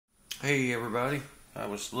Hey everybody, I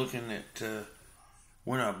was looking at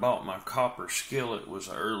when I bought my copper skillet was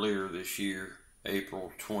earlier this year,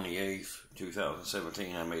 April 28th,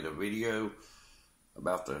 2017. I made a video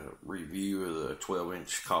about the review of the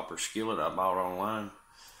 12-inch copper skillet I bought online.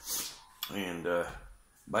 And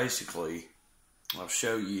basically, I'll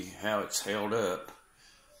show you how it's held up.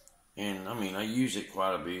 And I mean, I use it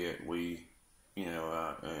quite a bit.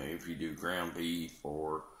 If you do ground beef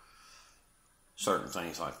or certain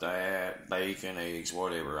things like that, bacon, eggs,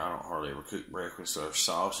 whatever. I don't hardly ever cook breakfast or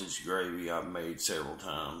sausage gravy. I've made several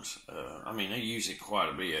times. I use it quite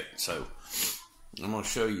a bit. So I'm going to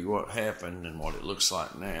show you what happened and what it looks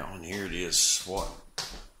like now. And here it is,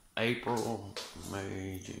 April,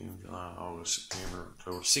 May, June, July, August, September,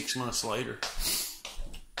 October, 6 months later.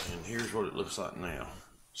 And here's what it looks like now.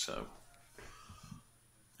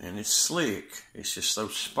 And it's slick. It's just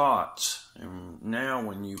those spots. And now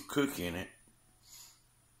when you cook in it,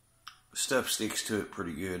 stuff sticks to it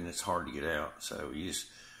pretty good and it's hard to get out. So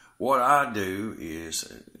what I do is,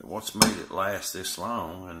 what's made it last this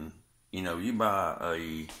long, and you buy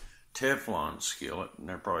a Teflon skillet and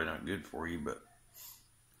they're probably not good for you, but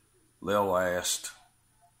they'll last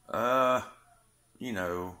 3-4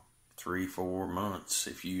 months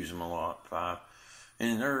if you use them a lot, 5.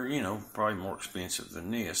 And they're probably more expensive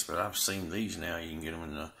than this, but I've seen these now. You can get them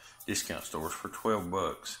in the discount stores for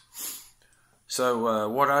 $12. So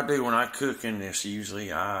what I do when I cook in this, usually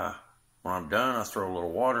when I'm done, I throw a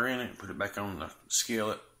little water in it and put it back on the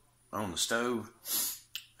skillet on the stove,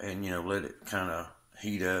 and let it kind of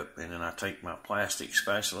heat up, and then I take my plastic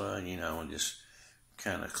spatula and just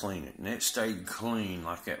kind of clean it, and it stayed clean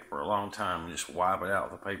like that for a long time, and just wipe it out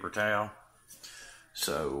with a paper towel.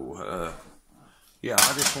 So yeah,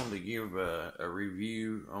 I just wanted to give a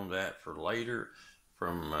review on that for later.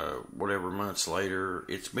 From whatever months later.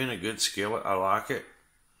 It's been a good skillet. I like it.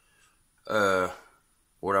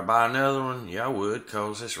 Would I buy another one? Yeah, I would,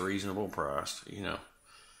 because it's reasonable priced,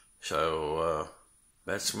 So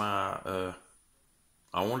that's my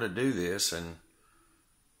I want to do this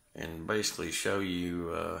and basically show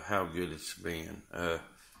you how good it's been.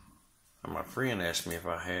 My friend asked me if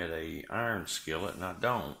I had a iron skillet, and I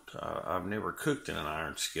don't. I've never cooked in an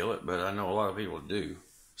iron skillet, but I know a lot of people do.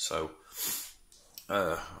 So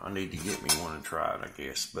I need to get me one and try it, I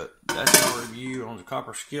guess. But that's my review on the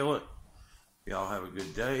copper skillet. Y'all have a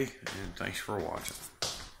good day, and thanks for watching.